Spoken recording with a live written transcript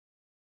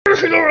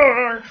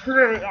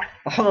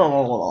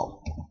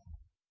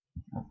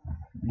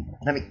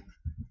Let me.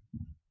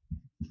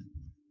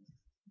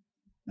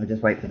 I'll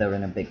just wait for they're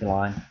in a big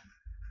line.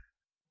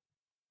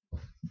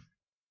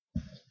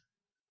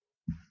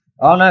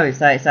 Oh no,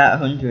 it's at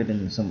 100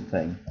 and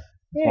something.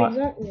 Yeah,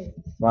 exactly.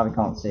 Why we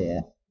can't see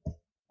it?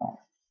 Oh,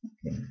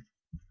 okay.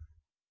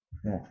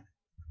 Yeah.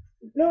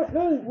 No,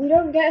 we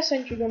don't get a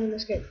sentry gun in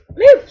this game.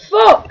 No,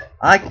 fuck!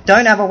 I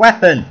don't have a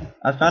weapon.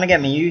 I was trying to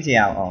get my Uzi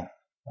out of.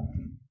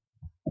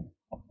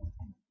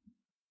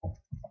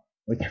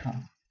 We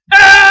can't.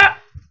 Ah!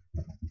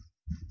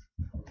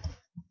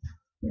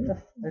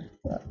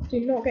 Do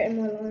not get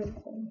in my line.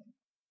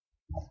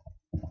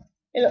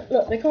 Hey,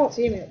 look, they can't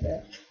see me up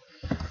there.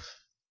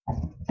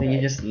 So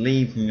you just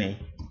leave me.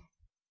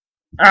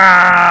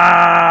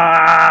 Ah!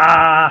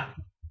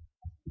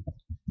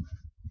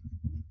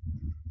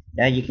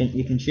 Yeah, you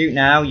can shoot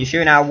now. You're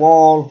shooting at a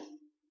wall.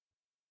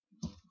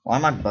 Why are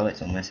my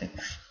bullets all missing?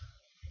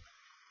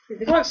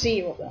 They can't see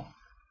you up there.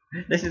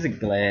 This is a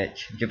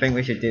glitch. Do you think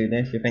we should do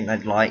this? Do you think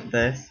they'd like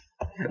this?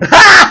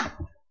 Ah!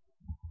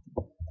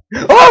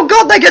 Oh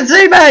god, they can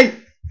see me!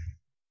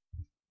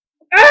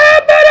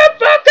 Ah,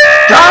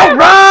 motherfucker! Don't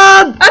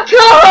run! I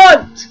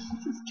can't!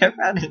 Just go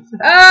running.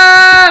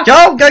 Ah!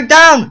 Joel, go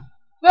down!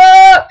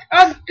 Fuck!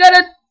 I'm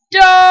gonna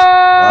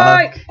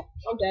die! Fuck.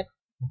 I'm dead.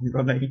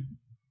 Running.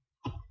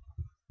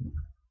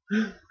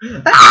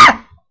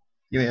 Ah!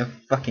 Give me a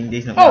fucking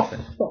decent Oh, weapon.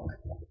 fuck.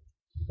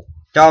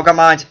 Joel, got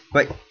mine.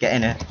 Quick, get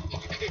in it.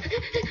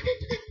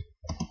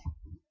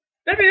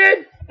 Let me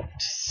in!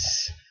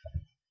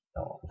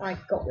 I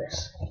got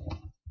this.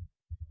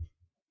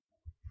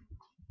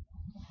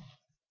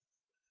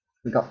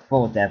 We got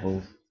 4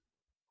 devils.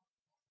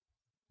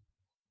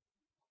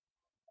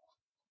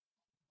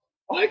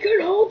 I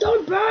can hold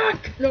them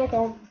back! No, I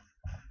can't.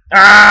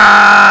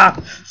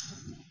 Ah!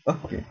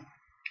 Okay.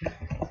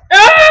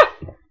 Ah!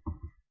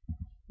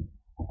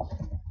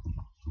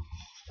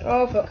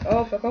 Oh fuck,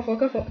 oh fuck, oh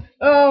fuck, oh fuck.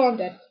 Oh, I'm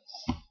dead.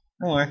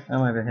 Don't worry,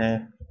 I'm over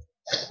here.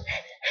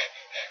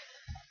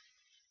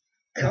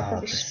 I'll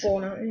probably God.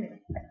 spawn out here.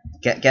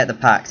 Get the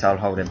packs, I'll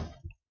hold him.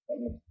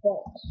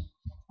 Box.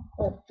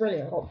 Oh,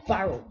 brilliant, I've got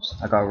barrels.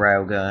 I got a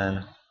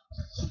railgun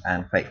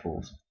and fake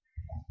balls.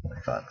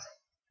 Fuck.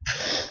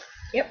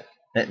 Yep.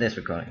 This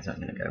recording's not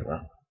gonna go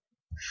well.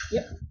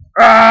 Yep.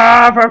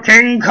 Ah, for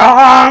King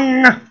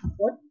Kong!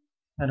 What?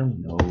 I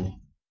don't know.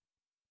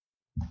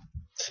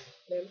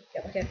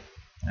 Get back in.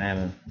 I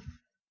am.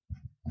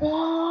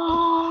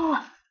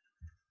 Ah!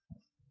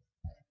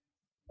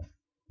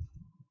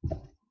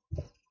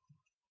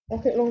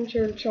 Rocket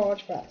launcher and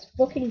charge packs.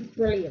 Fucking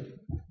brilliant.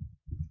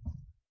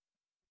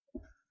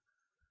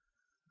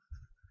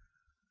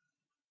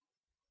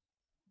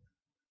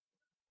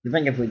 You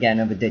think if we get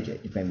another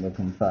digit, you think we'll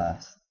come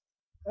first?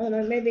 I don't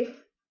know, maybe.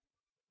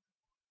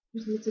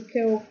 Just need to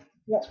kill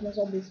lots more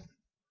zombies.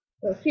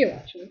 Well, a few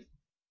actually.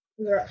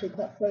 They're actually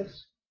quite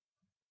close.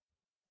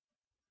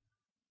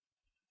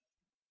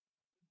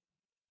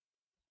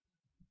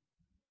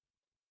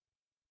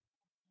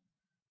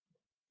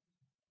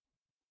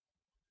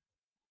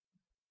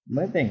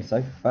 We're being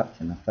so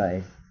fucked in the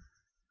face.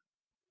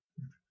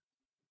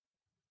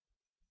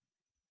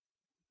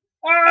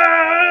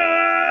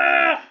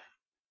 Ah!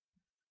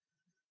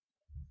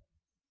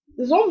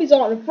 The zombies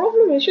aren't the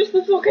problem, it's just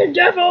the fucking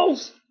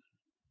devils!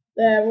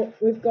 There,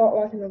 we've got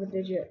like another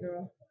digit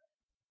now.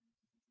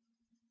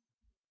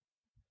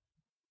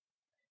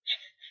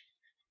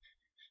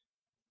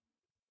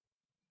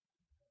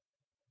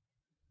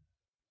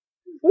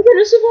 We're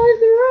gonna survive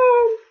the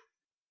round!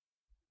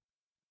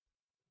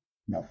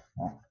 No,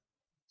 fuck.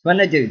 It's when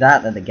they do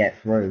that that they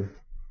get through.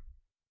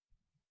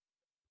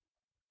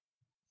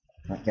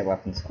 Like, get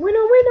weapons.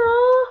 Winner,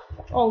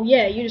 winner! Oh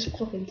yeah, you just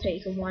fucking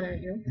take them, why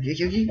don't you?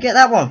 You get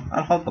that one.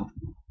 I'll hold them.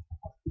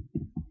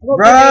 What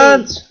Run!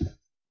 grenades?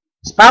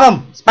 Spam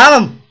them! Spam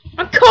them!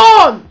 I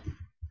can't!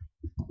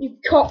 You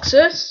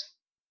coxus!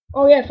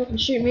 Oh yeah, fucking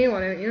shoot me, why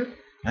don't you?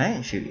 I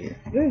ain't shoot you.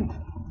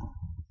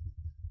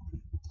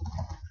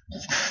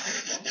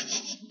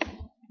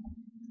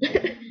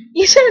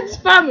 You said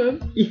spam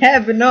them? Yeah,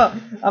 but not.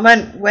 I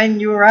meant when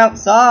you were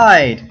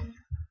outside.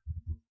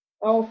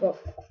 Oh fuck.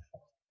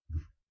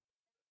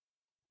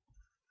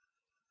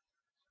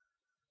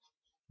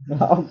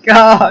 Oh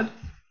god!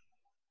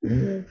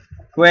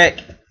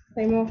 Quick!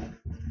 Same off.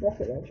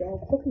 Rocket launcher.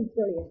 Oh, fucking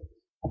brilliant.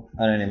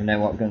 I don't even know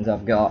what guns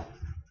I've got.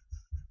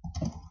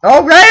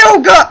 Oh,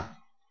 railgun!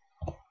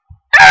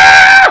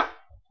 Ah!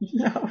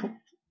 No.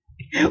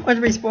 Why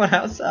did we spawn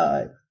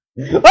outside?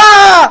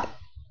 Ah!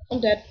 I'm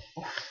dead.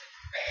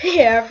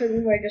 Yeah, I think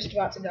we're just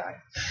about to die.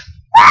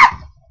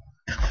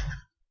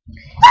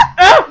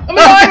 Oh! I'm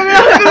alive! I'm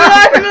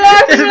alive! I'm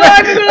alive! I'm alive! I'm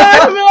alive! I'm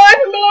alive! I'm alive!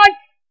 I'm alive!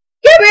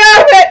 Get me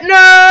out of it!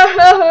 No!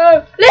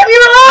 Leave me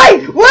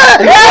alive! What?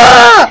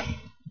 Ah!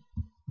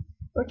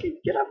 Fucking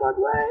get out of my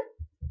way!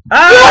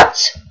 Ah! What?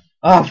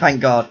 Oh, thank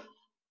God!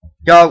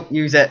 Go,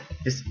 use it.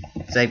 Just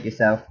save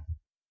yourself.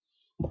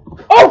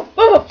 Oh!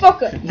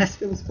 Motherfucker! They're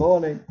still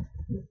spawning.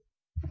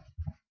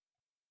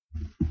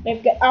 Now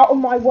get out of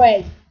my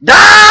way.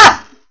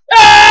 Ah!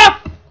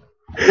 Ah!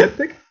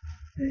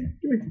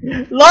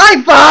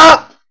 Life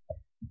up!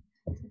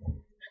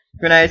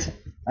 Grenades.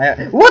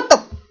 What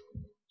the?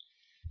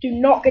 Do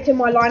not get in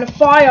my line of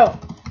fire.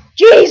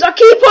 Jeez, I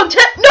keep on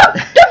no!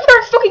 Don't throw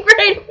a fucking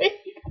grenade at me!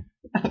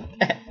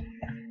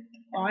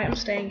 I am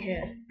staying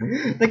here.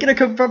 They're gonna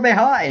come from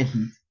behind.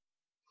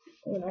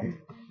 You know.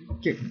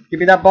 Give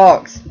me that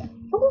box. Fucking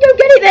go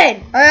get it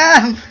then! I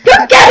am.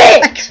 Go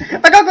get it!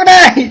 I got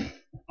grenade.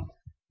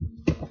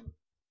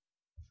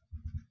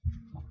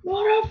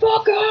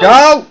 Motherfucker!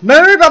 Go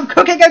move! I'm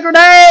cooking a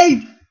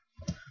grenade.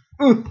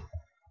 Ooh.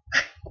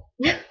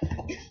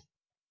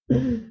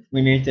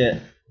 We moved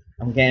it.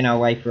 I'm getting our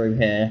way through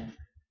here.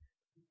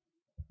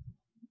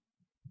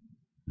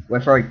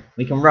 We're through.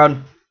 We can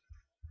run.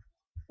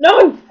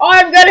 No!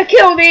 I'm gonna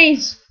kill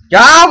these!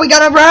 Go! We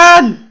gotta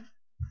run!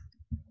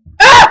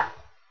 Ah!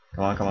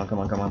 Come on, come on, come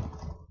on, come on.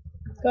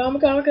 Come,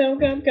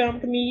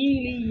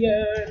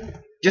 chameleon.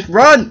 Just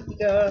run!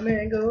 Come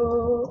and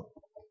go.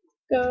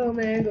 Come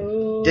and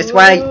go. This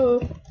way.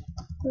 Come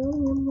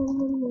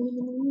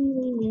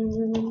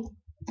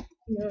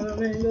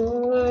and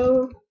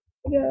go.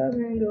 Come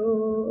and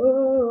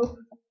go.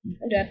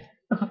 I'm dead.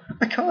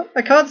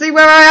 I can't see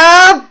where I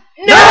am!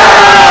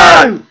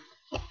 No!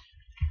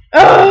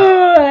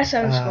 Oh, that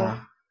sounds cool.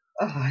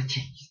 Oh,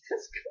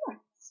 Jesus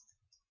Christ.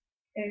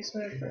 Okay, so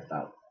for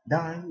about.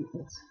 No,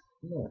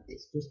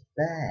 it's just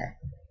there.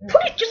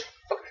 Put it just.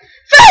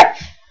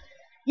 Fifth!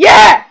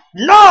 Yeah!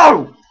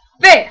 No!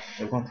 Fifth!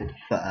 I wanted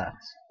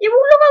first. Yeah,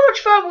 well, look how much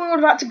further we would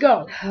have had to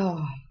go.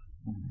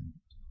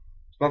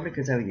 It's probably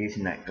because they were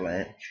using that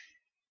glitch.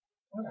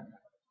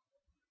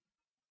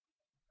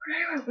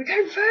 Anyway, we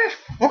came fifth.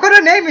 What kind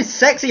of name is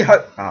Sexy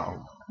Ho?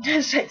 Oh.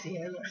 Sexy,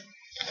 yeah.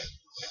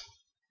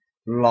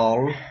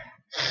 Lol.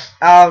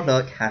 Oh,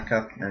 look,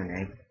 hacker. No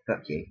name.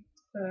 Fuck you.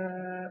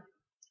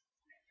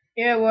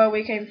 Yeah, well,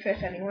 we came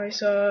fifth anyway,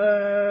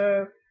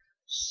 so.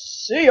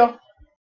 See ya.